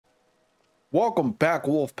Welcome back,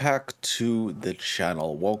 Wolfpack, to the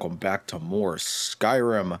channel. Welcome back to more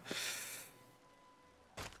Skyrim.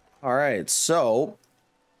 All right, so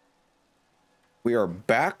we are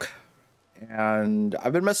back, and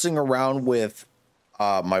I've been messing around with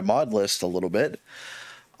my mod list a little bit,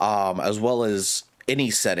 as well as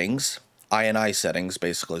any settings. INI settings,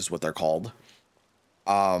 basically, is what they're called.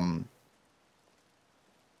 And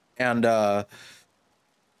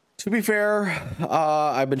to be fair,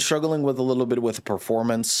 I've been struggling with a little bit with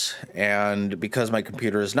performance, and because my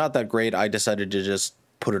computer is not that great, I decided to just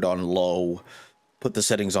put it on low, put the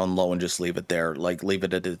settings on low, and just leave it there, like leave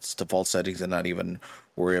it at its default settings and not even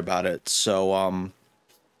worry about it. So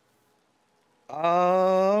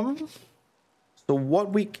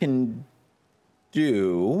what we can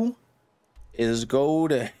do is go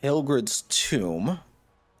to Hilgrid's tomb.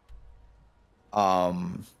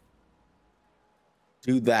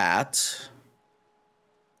 Do that.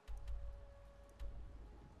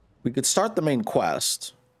 We could start the main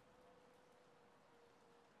quest.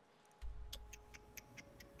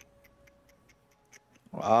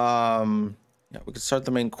 Yeah, we could start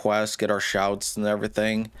the main quest, get our shouts and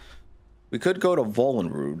everything. We could go to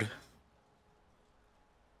Volenrud.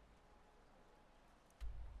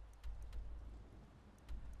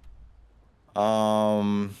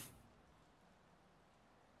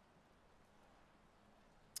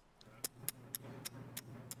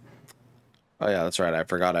 Oh yeah, that's right. I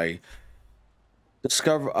forgot I did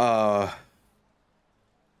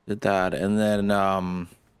that, and then I'm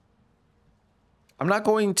not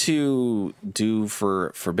going to do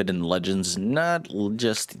for Forbidden Legends, not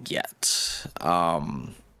just yet.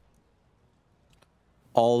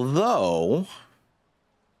 Although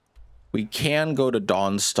we can go to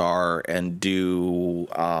Dawnstar and do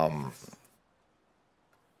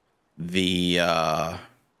the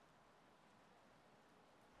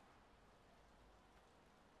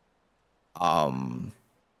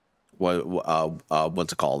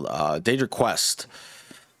what's it called? Daedra Quest.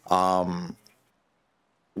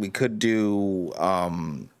 We could do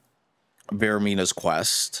Veramina's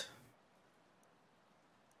quest.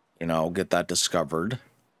 You know, get that discovered.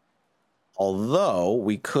 Although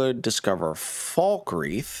we could discover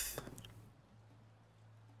Falkreath.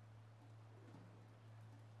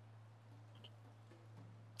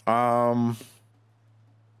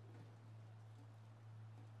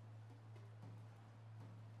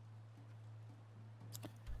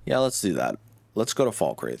 Yeah, let's do that. Let's go to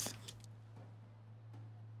Falkreath.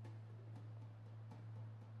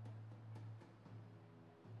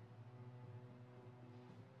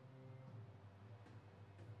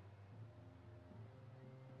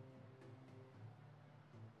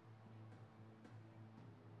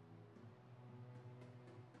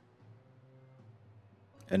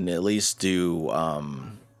 And at least do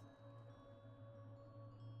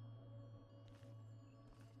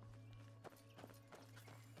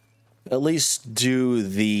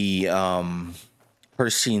the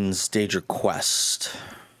Hersine's Daedra quest.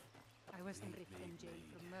 I was in jail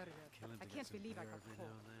for murder. I can't believe I got caught.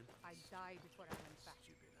 I died before I went back.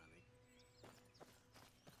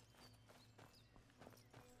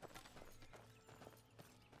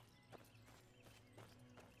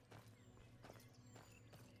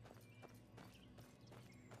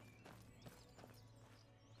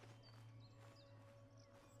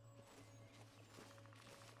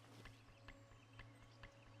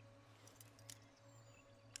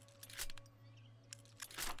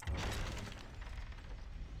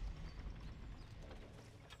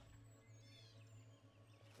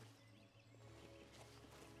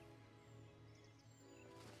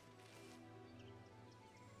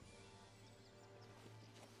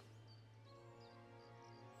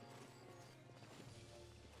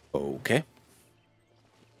 Okay.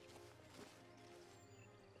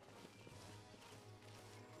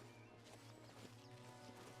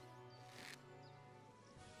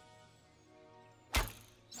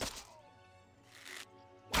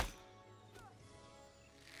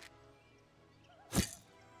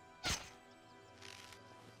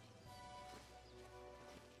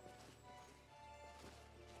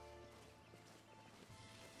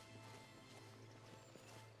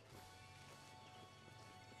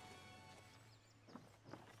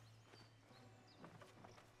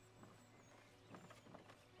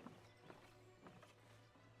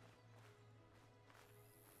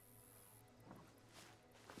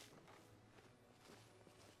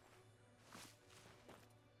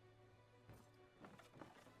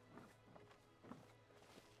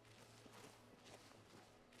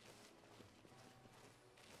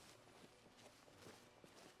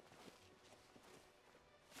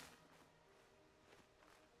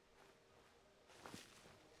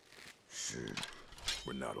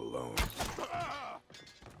 We're not alone.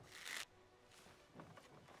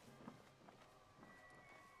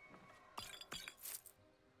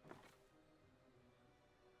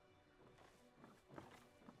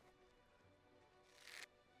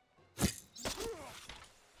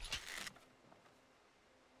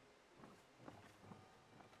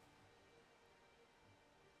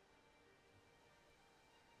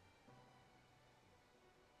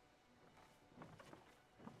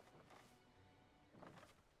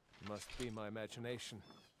 Must be my imagination.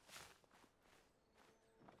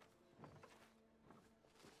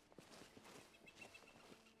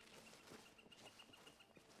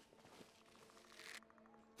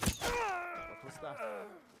 What was that?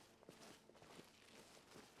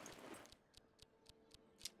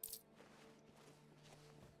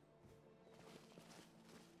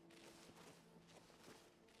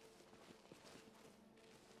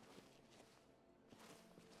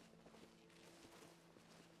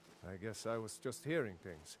 I guess I was just hearing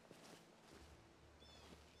things.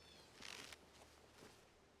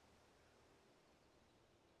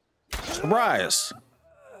 Surprise!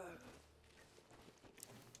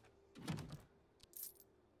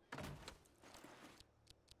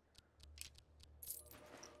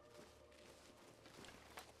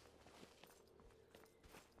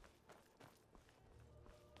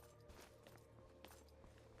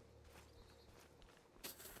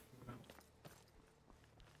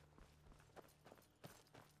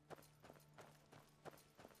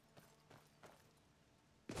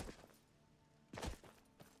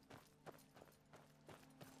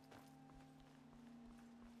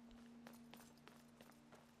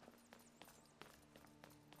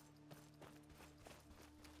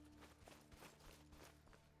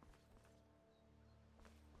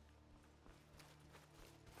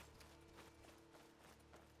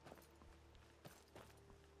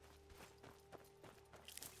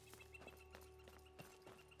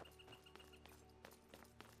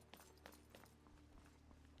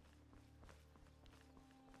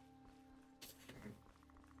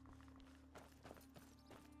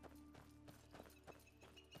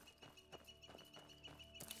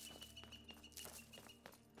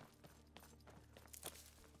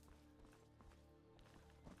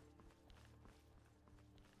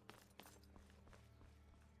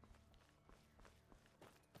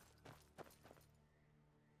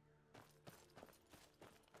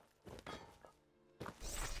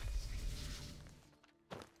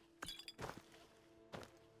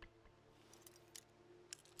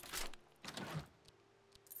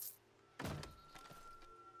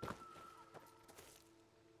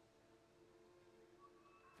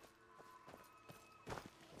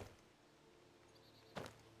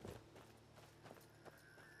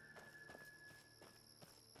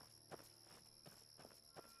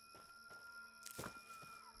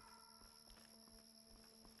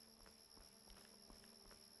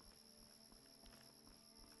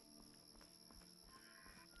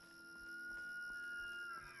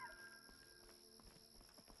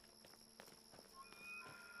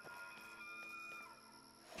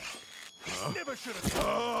 Never should have.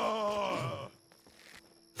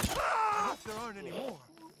 I hope there aren't any more.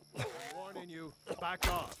 I'm warning you. Back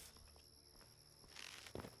off.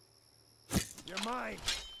 You're mine.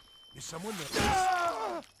 You're someone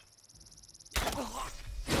that...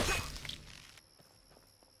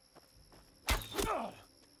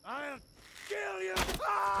 I'll kill you.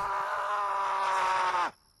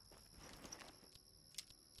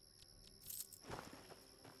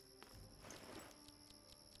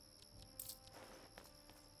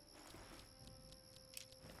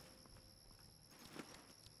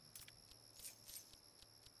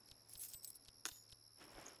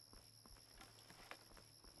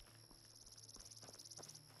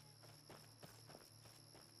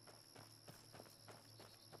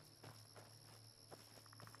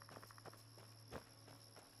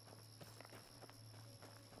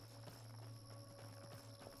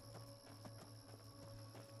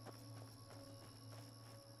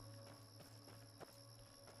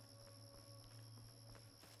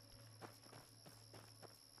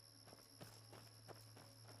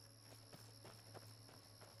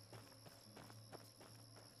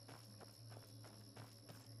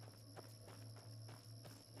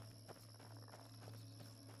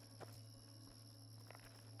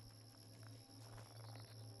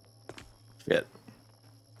 Shit.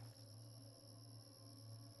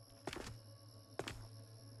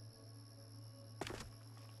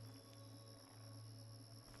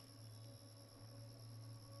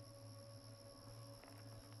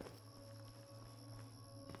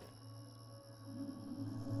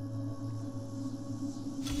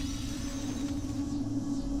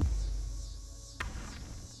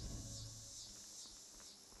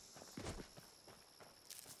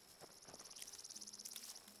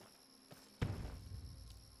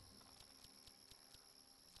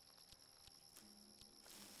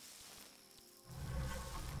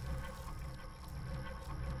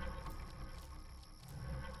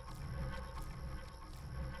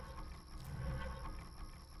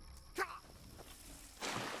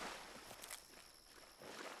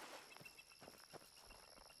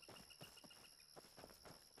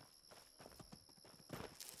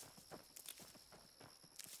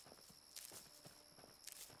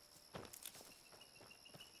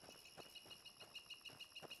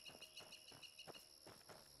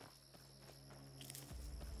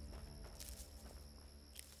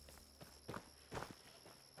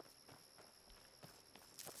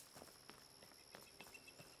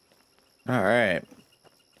 All right.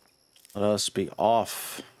 Let us be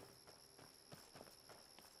off.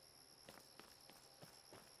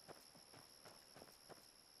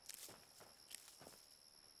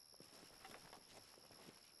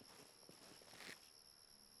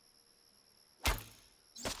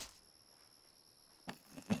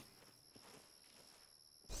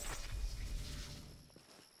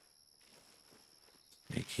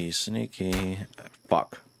 Sneaky, sneaky.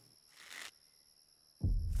 Fuck.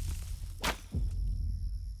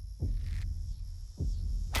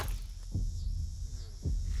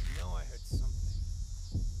 No, I heard something.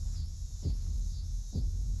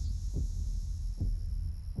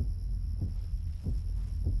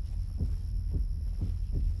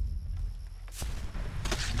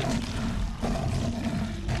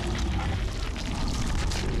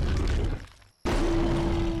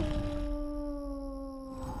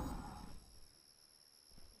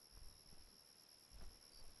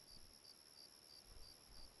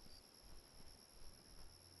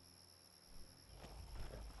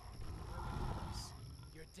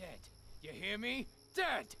 You're dead. You hear me?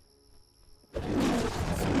 Dead!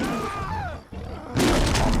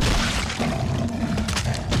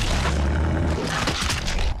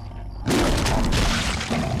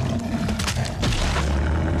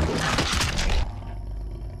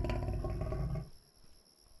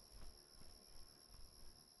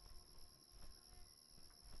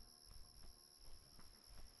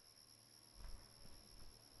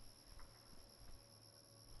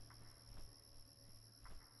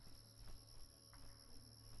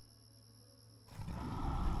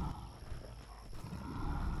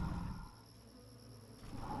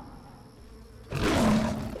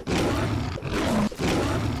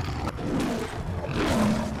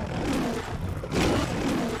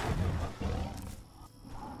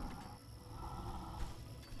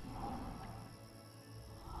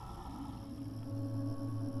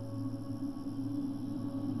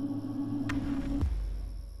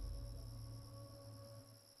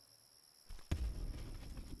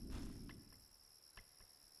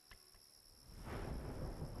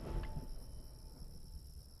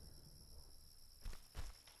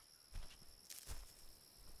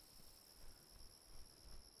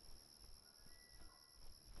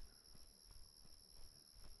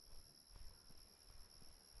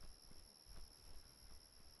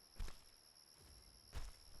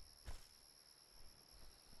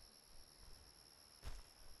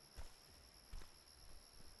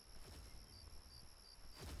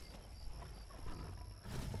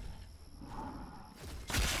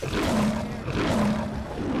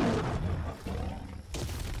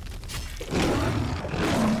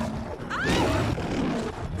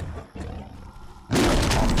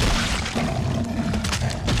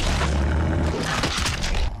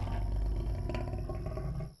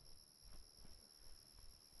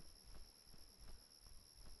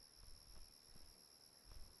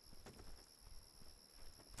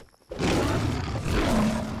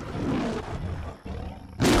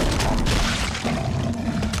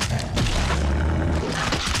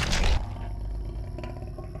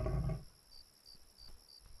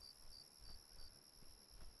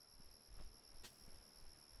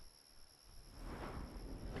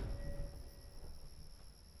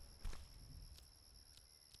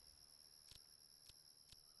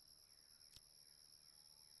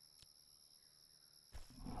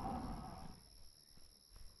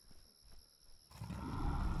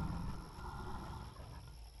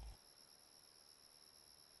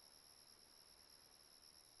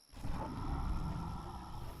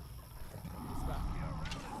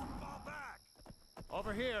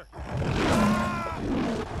 Over here.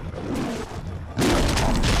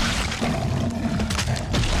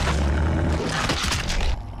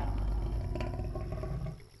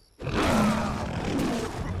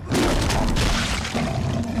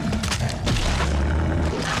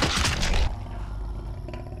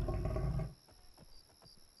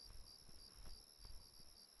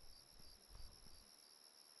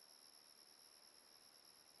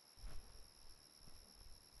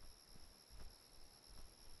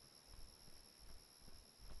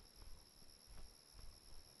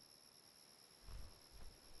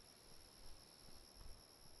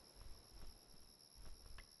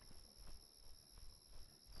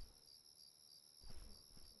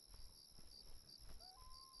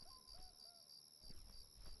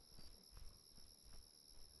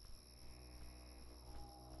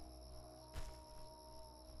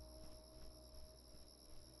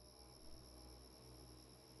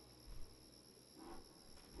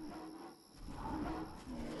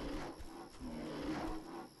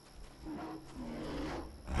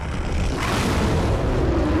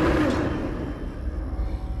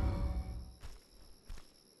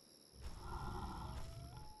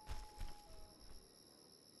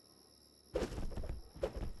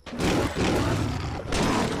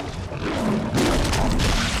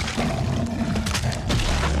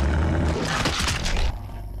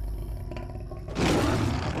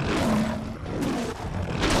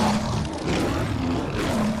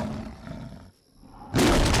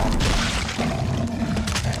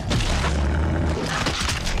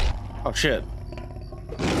 shit.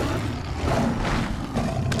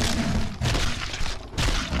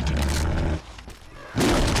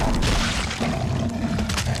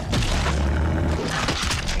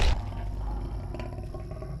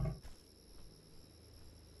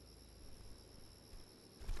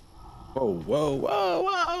 Whoa, whoa, whoa,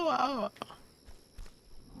 whoa, whoa.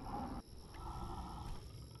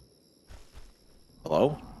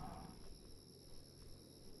 Hello?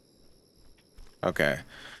 Okay.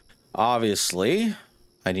 Obviously,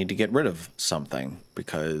 I need to get rid of something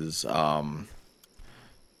because,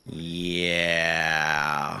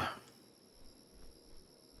 yeah.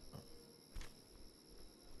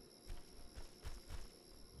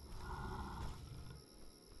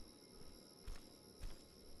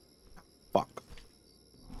 Fuck.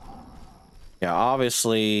 Yeah,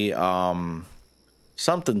 obviously,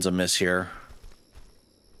 something's amiss here.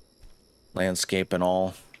 Landscape and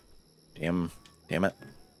all. Damn it.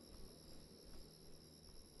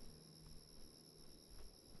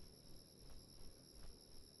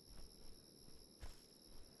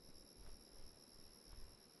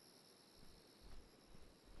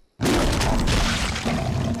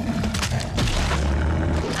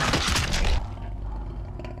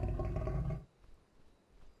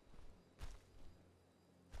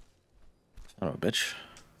 Son of a bitch.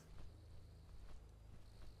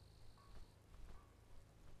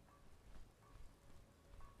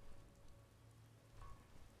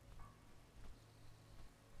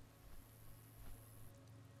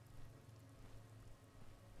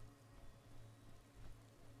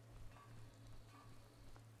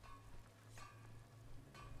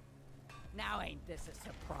 Now ain't this a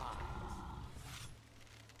surprise?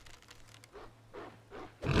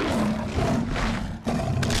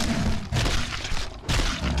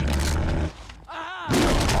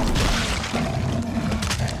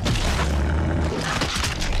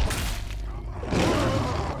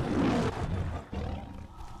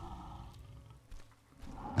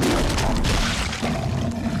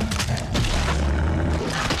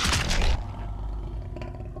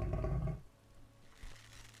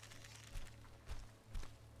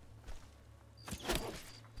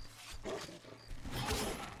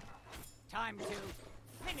 Time to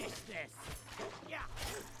finish this. Yeah.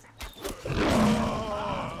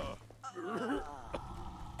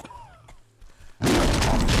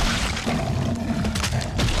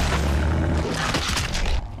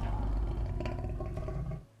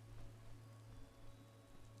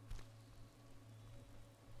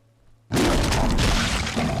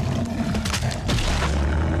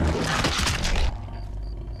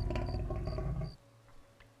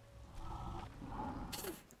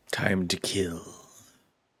 Time to kill.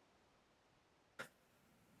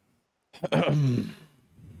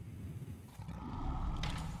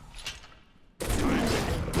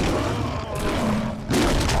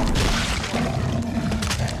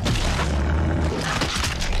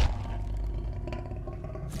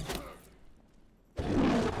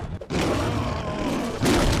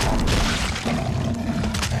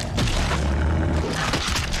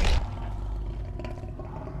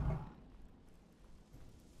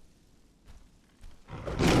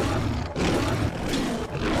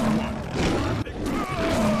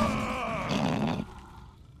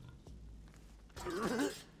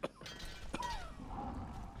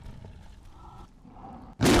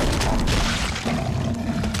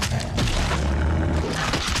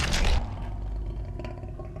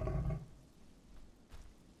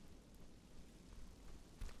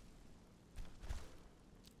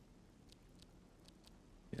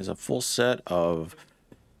 Is a full set of,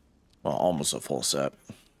 well, almost a full set.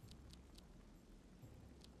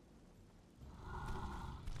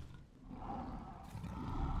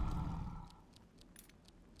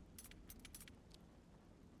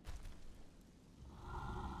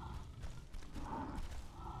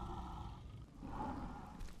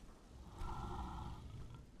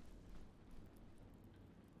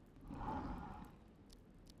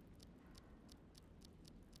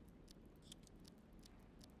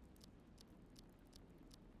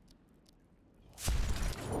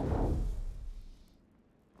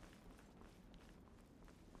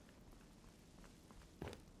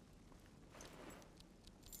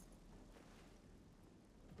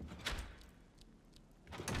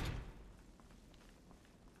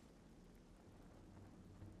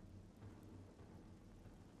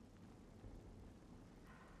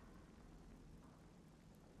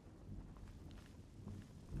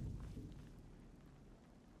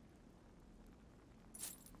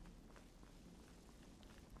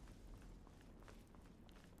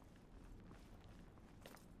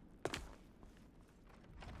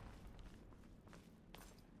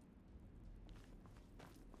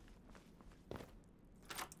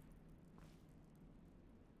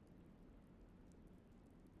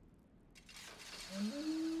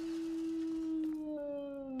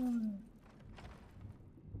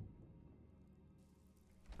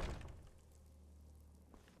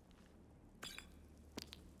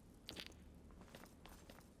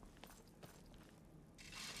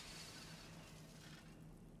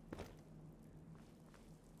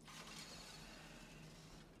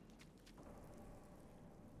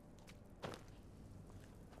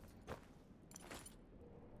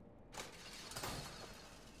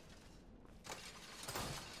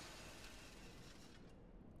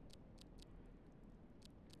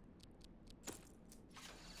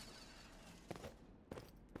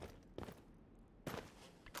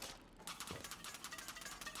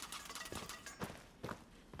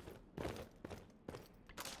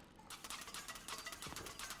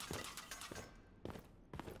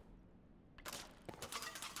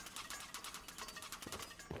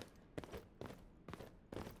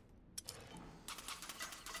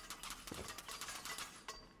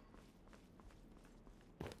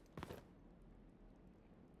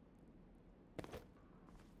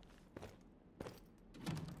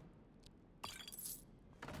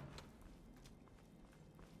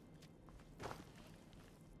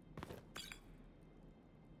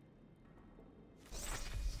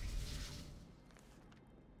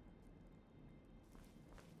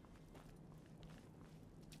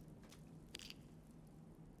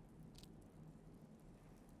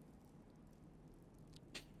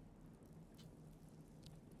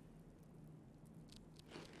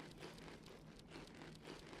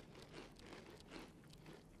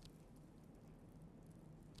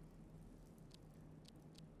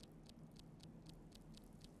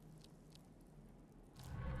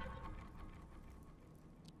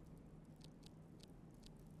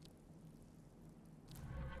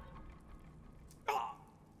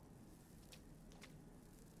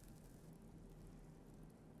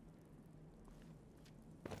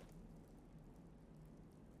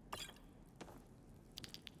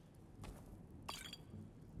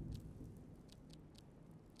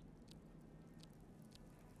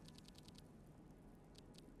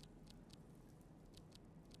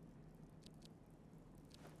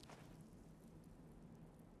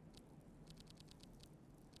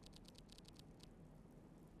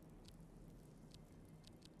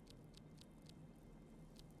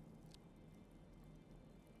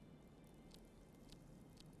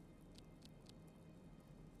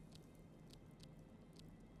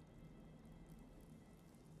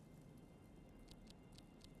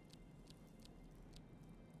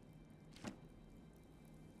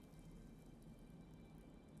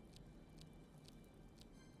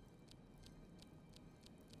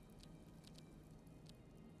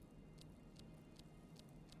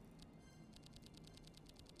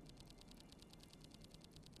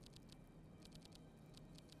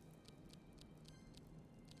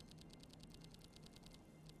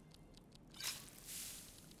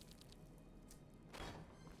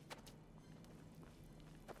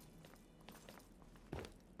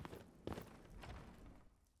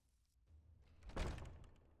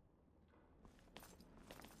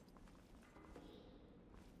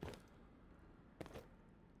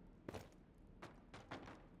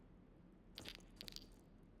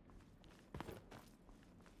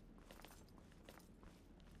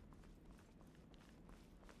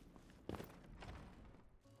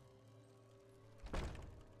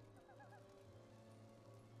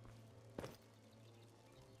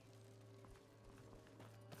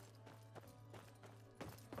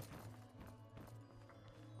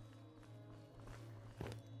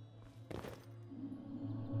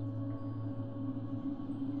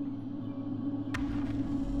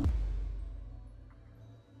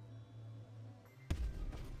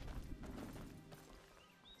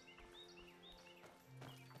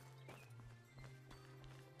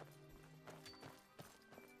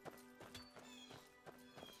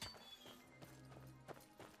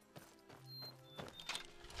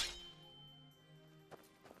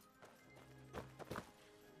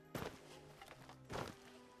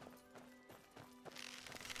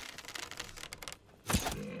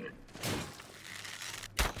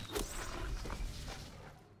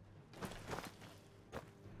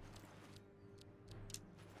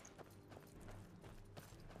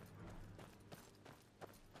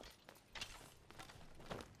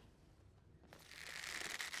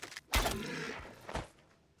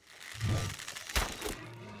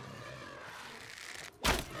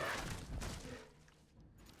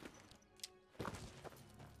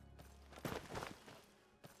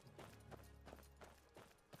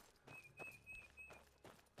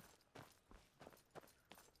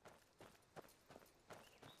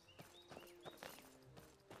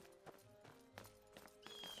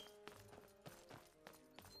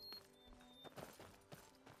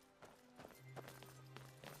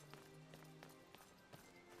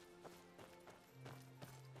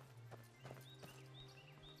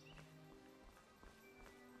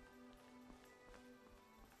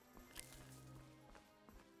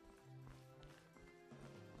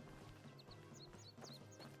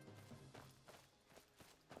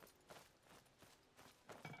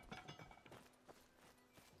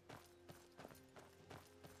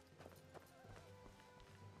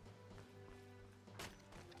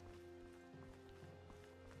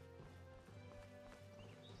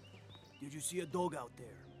 Did you see a dog out there?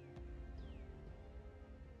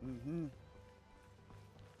 Mm-hmm.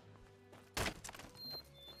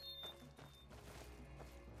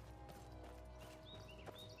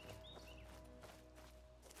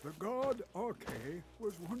 The god Arche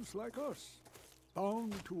was once like us,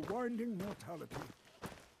 bound to winding mortality.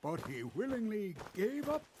 But he willingly gave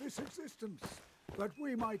up this existence, that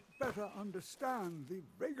we might better understand the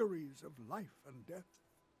vagaries of life and death.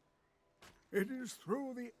 It is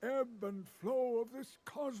through the ebb and flow of this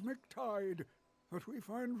cosmic tide that we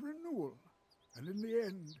find renewal, and in the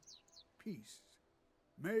end, peace.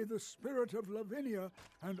 May the spirit of Lavinia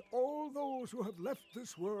and all those who have left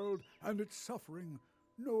this world and its suffering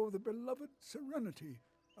know the beloved serenity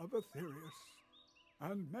of Aetherius.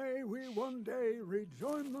 And may we one day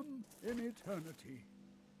rejoin them in eternity.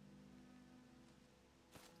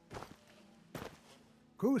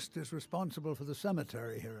 Kust is responsible for the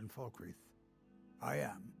cemetery here in Falkreath. I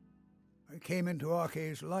am. I came into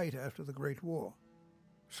Arche's light after the Great War.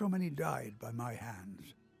 So many died by my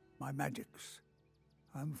hands, my magics.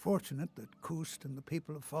 I'm fortunate that Kust and the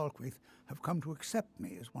people of Falkreath have come to accept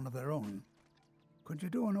me as one of their own. Could you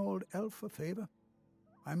do an old elf a favor?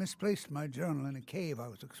 I misplaced my journal in a cave I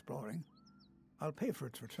was exploring. I'll pay for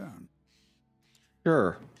its return.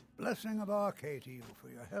 Sure. Blessing of Arche to you for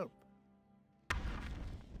your help.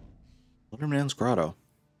 Letterman's Grotto.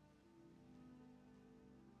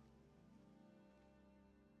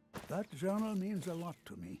 That journal means a lot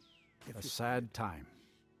to me. A sad time.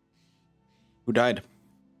 Who died?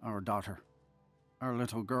 Our daughter. Our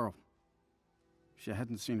little girl. She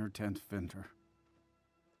hadn't seen her 10th winter.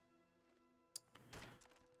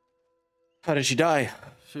 How did she die?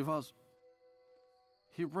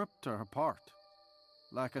 He ripped her apart,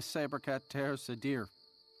 like a saber cat tears a deer.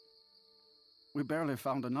 We barely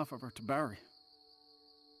found enough of her to bury.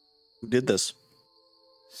 Who did this?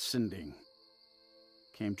 Sinding.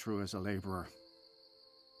 Came through as a laborer.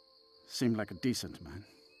 Seemed like a decent man.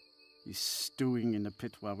 He's stewing in the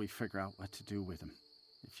pit while we figure out what to do with him.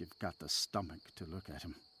 If you've got the stomach to look at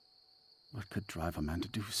him. What could drive a man to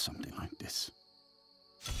do something like this?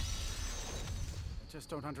 I just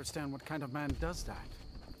don't understand what kind of man does that.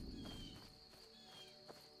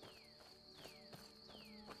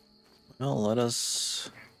 Well, let us...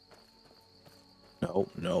 No.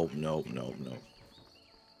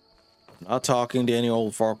 Not talking to any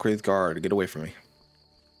old Falkreath guard. Get away from me.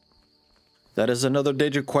 That is another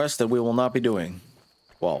Daedric quest that we will not be doing.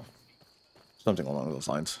 Well, something along those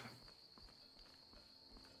lines.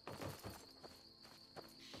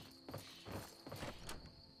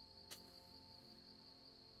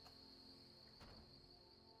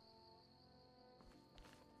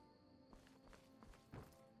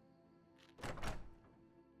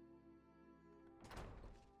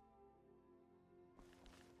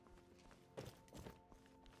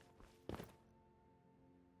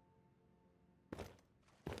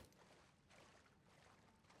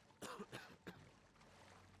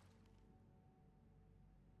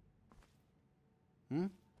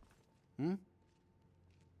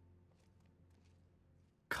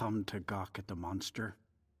 Come to gawk at the monster.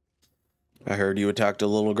 I heard you attacked a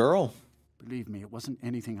little girl. Believe me, it wasn't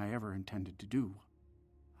anything I ever intended to do.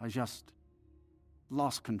 I just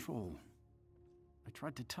lost control. I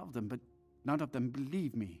tried to tell them, but none of them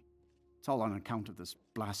believed me. It's all on account of this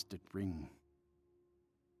blasted ring.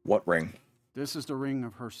 What ring? This is the ring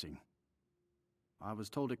of Hersing. I was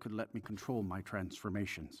told it could let me control my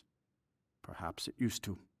transformations. Perhaps it used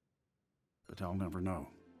to, but I'll never know.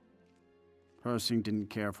 Hersing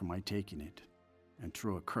didn't care for my taking it, and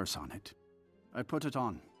threw a curse on it. I put it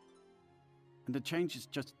on, and the changes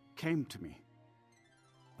just came to me.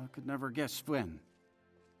 I could never guess when.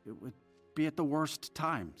 It would be at the worst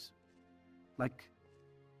times. Like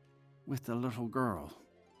with the little girl.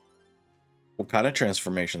 What kind of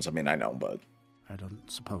transformations? I mean, I know, but... I don't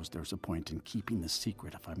suppose there's a point in keeping the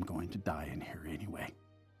secret if I'm going to die in here anyway.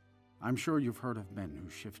 I'm sure you've heard of men who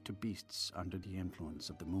shift to beasts under the influence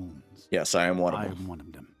of the moons. Yes, I am one of them. I am one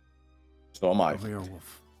of them. So am I. A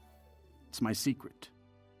werewolf. It's my secret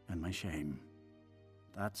and my shame.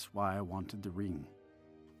 That's why I wanted the ring.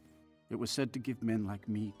 It was said to give men like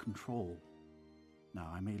me control.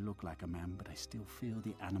 Now, I may look like a man, but I still feel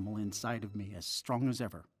the animal inside of me as strong as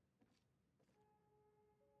ever.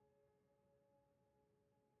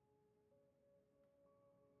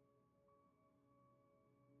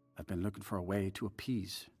 I've been looking for a way to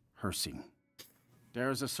appease Hersing.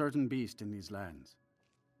 There is a certain beast in these lands.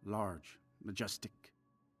 Large, majestic.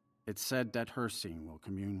 It's said that Hersing will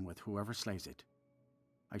commune with whoever slays it.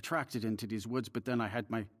 I tracked it into these woods, but then I had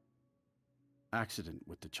my accident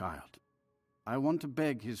with the child. I want to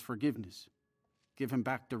beg his forgiveness. Give him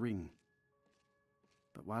back the ring.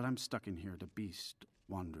 But while I'm stuck in here, the beast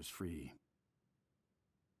wanders free.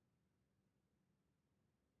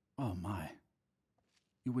 Oh my.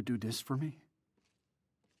 You would do this for me?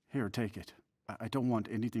 Here, take it. I don't want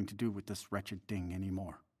anything to do with this wretched thing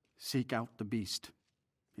anymore. Seek out the beast.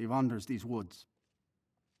 He wanders these woods.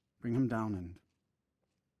 Bring him down and,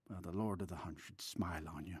 well, the Lord of the Hunt should smile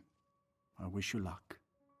on you. I wish you luck,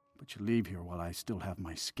 but you leave here while I still have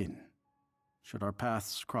my skin. Should our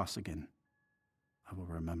paths cross again, I will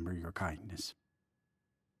remember your kindness.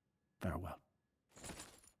 Farewell.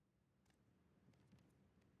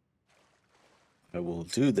 I will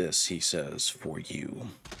do this, he says, for you.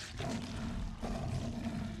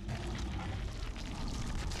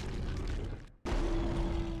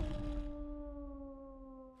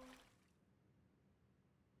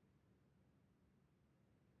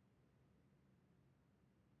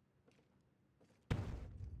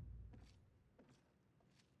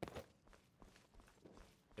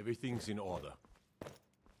 Everything's in order.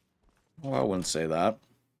 Well, I wouldn't say that.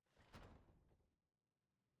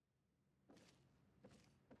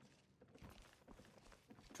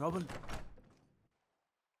 Trouble?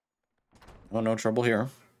 Oh, no trouble here.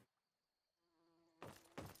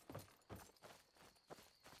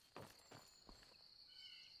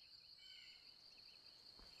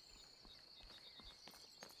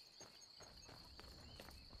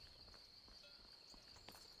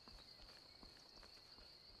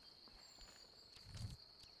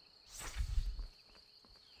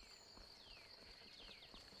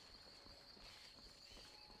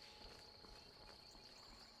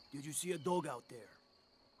 Did you see a dog out there?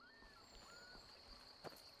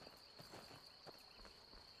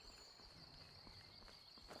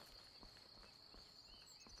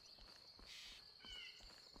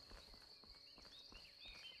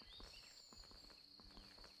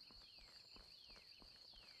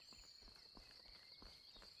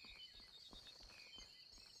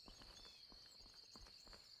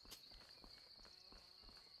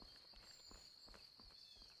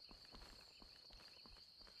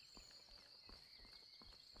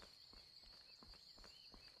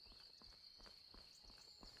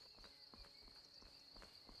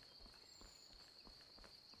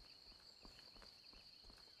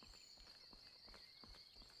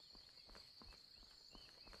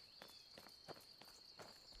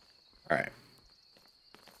 All right.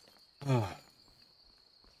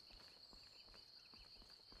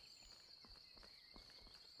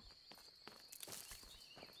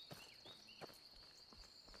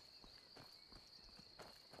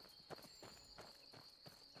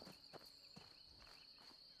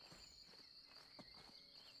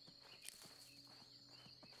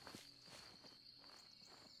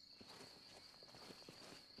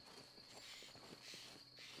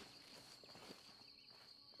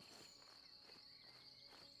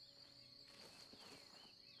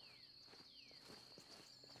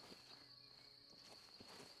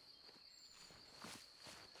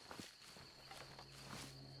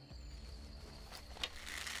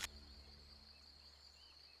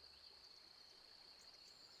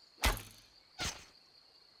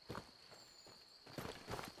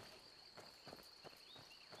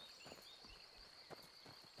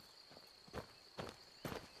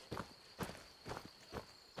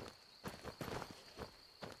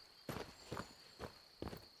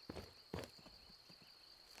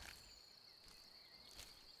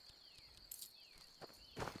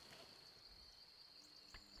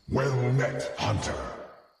 Well met, Hunter.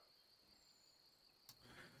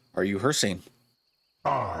 Are you Hersing?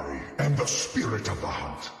 I am the spirit of the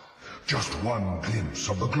hunt. Just one glimpse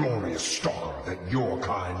of the glorious stalker that your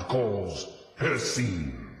kind calls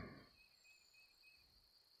Hersing.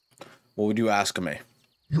 What would you ask of me?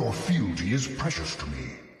 Your fealty is precious to me.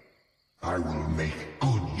 I will make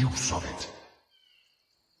good use of it.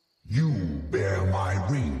 You bear my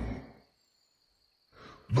ring.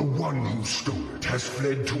 The one who stole it has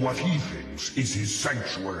fled to what he thinks is his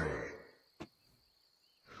sanctuary.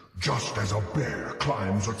 Just as a bear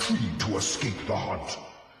climbs a tree to escape the hunt,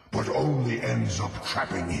 but only ends up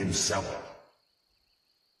trapping himself.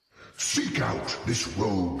 Seek out this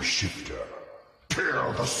rogue shifter.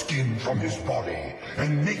 Tear the skin from his body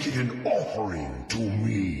and make it an offering to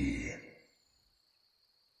me.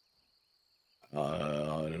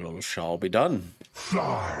 It shall be done.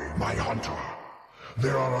 Fly, my hunter.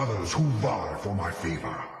 There are others who vie for my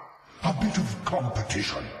favor. A bit of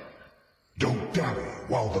competition. Don't dally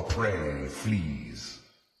while the prey flees.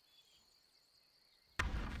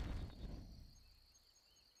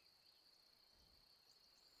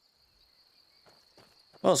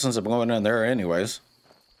 Well, since I'm going in there anyways.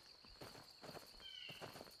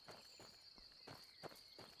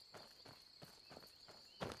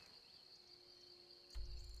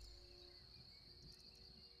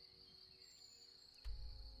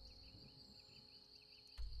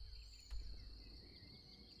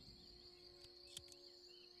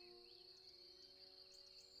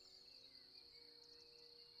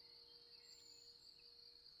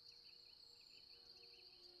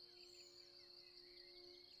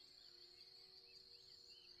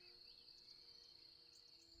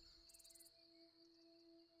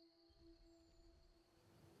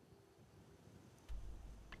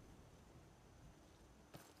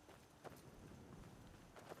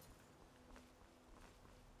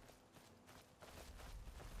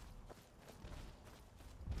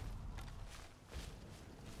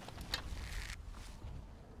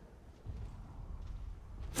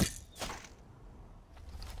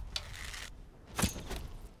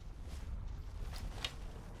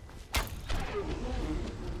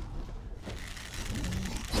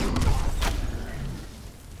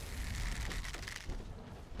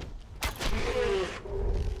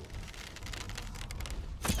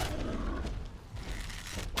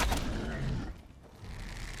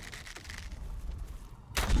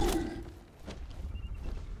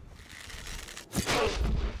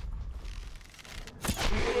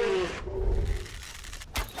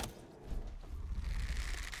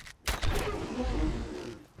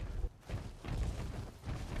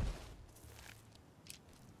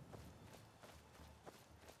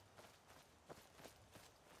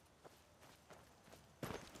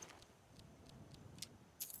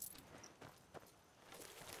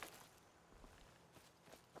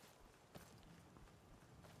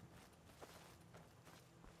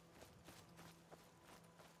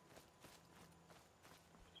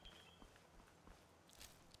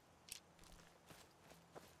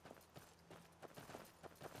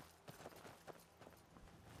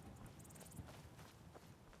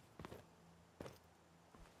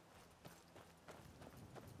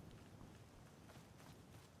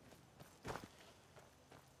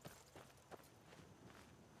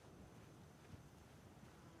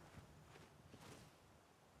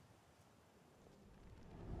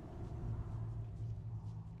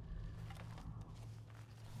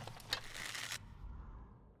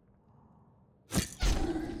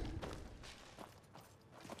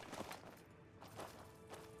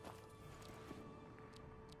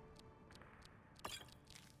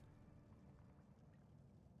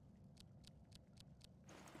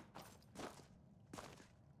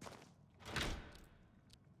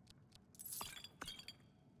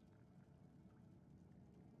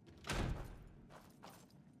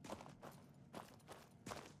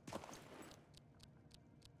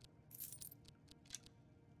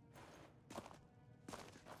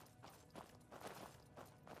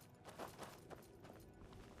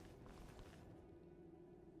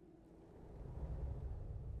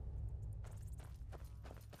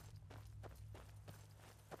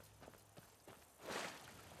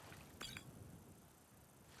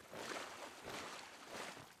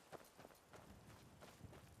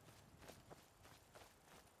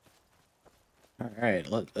 All right,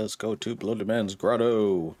 let's go to Bloated Man's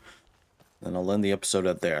Grotto. Then I'll end the episode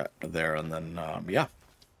at there, and then yeah.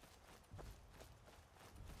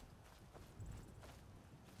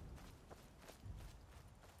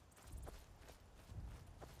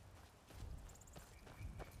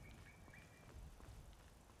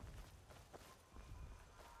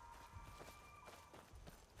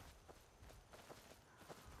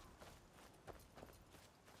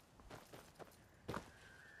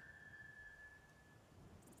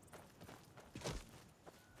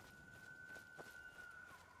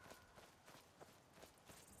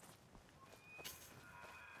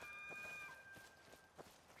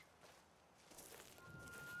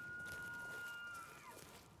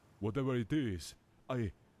 Whatever it is,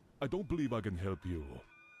 I don't believe I can help you.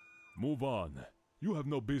 Move on. You have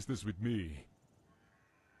no business with me.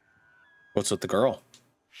 What's with the girl?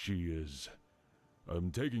 She is...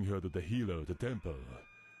 I'm taking her to the healer, the temple.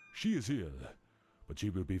 She is ill, but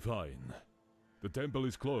she will be fine. The temple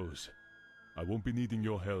is closed. I won't be needing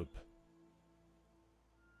your help.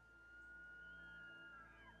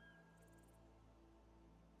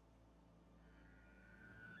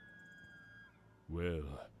 Well,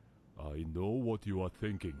 I know what you are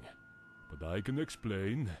thinking, but I can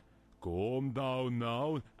explain. Calm down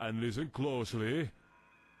now and listen closely.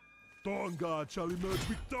 Dawnguard shall emerge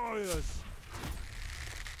victorious!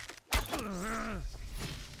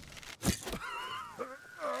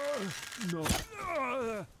 No.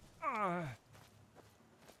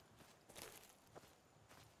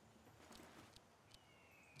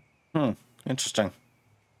 Interesting.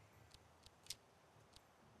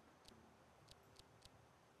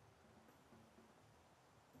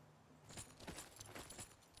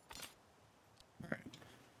 All right.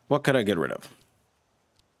 What could I get rid of?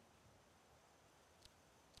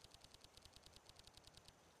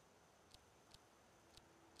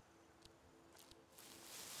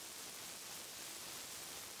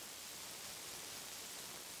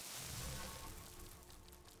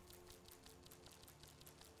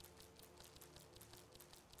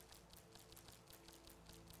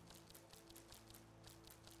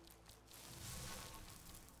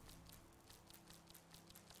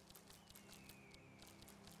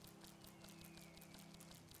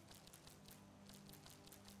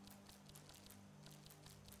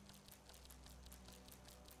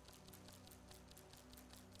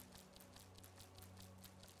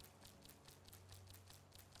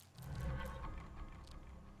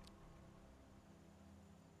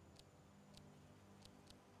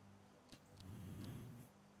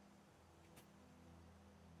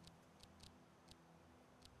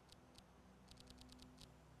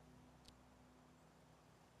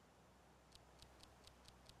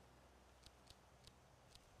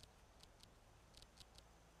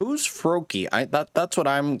 Who's Froki? That's what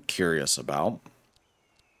I'm curious about.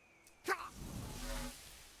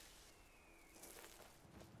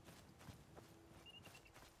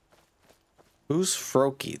 Who's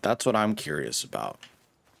Froki? That's what I'm curious about.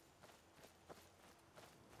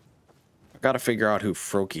 I gotta figure out who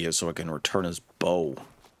Froki is so I can return his bow.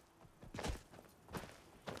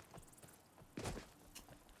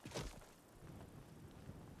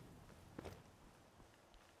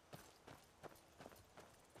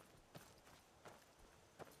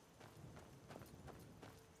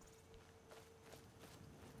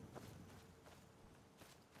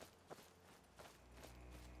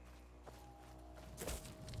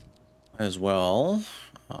 As well.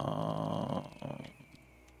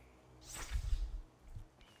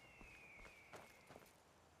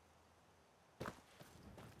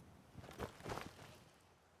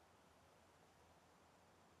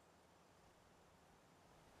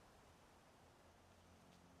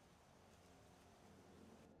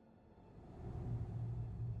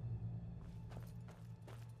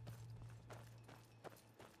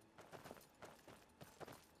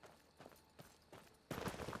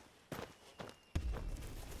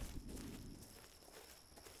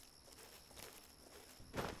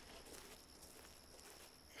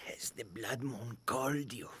 Has the Blood Moon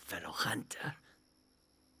called you, fellow hunter?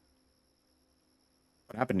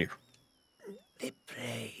 What happened to you? The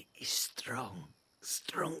prey is strong,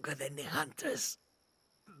 stronger than the hunters.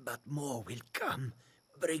 But more will come.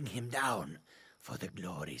 Bring him down for the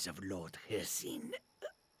glories of Lord Hircine.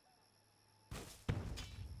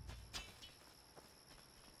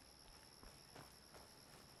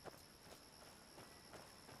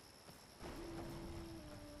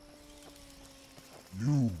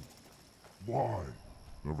 You? Why?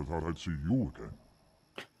 Never thought I'd see you again.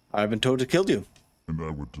 I've been told to kill you. And I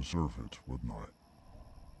would deserve it, wouldn't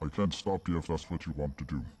I? I can't stop you if that's what you want to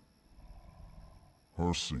do.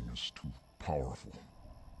 Hersing is too powerful.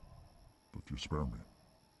 But if you spare me,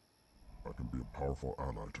 I can be a powerful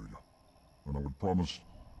ally to you. And I would promise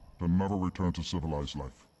to never return to civilized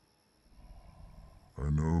life. I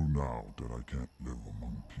know now that I can't live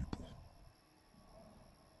among people.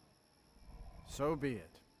 So be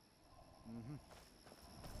it. Mm-hmm.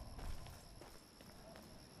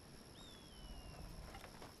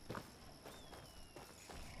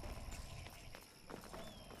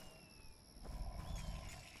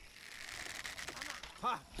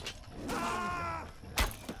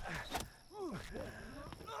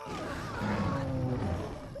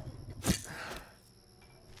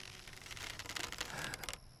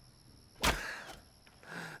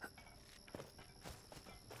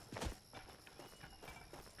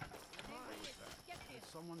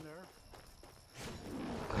 Someone there?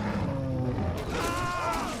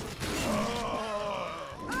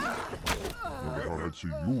 Never thought I'd see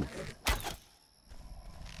you again.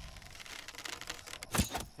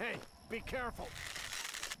 Hey, be careful.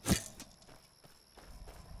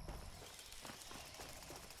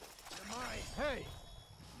 Hey!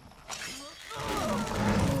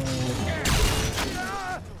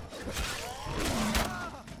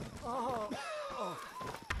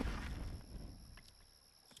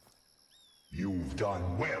 You've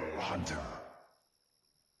done well, Hunter.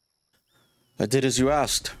 I did as you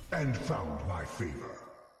asked. And found my favor.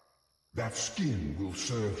 That skin will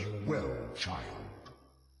serve you well, child.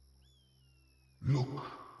 Look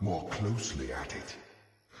more closely at it.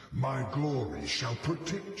 My glory shall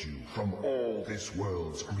protect you from all this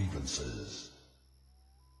world's grievances.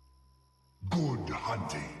 Good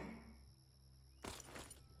hunting.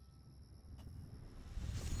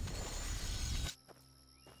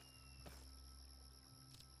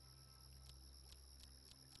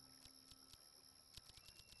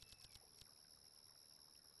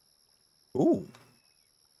 Ooh.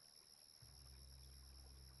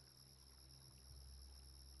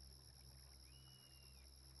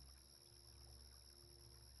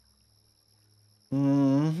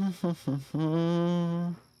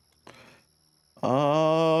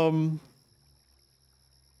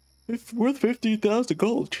 It's worth 50,000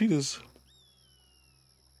 gold. Jesus.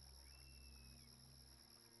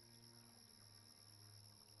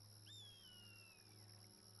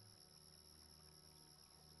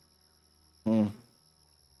 I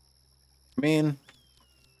mean,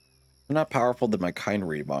 I'm not powerful than my kind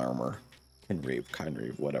reave armor. Kind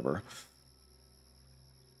reave, whatever.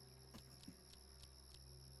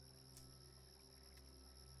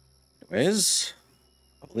 Anyways,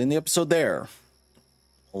 I'll end the episode there.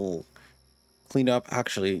 I'll clean up.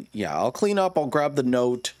 Actually, yeah, I'll clean up. I'll grab the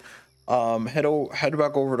note. Head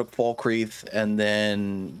back over to Falkreath and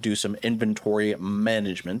then do some inventory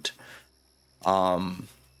management.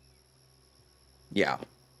 Yeah.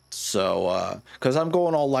 So, because I'm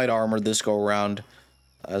going all light armor this go around,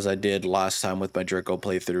 as I did last time with my Draco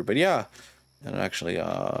playthrough. But yeah, and actually,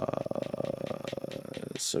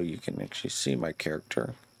 so you can actually see my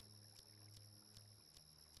character.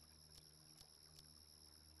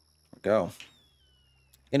 Go.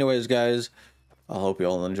 Anyways, guys, I hope you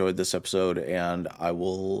all enjoyed this episode, and I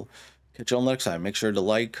will catch you all next time. Make sure to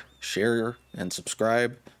like, share, and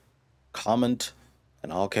subscribe, comment,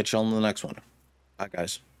 and I'll catch you on the next one. Bye,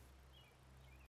 guys.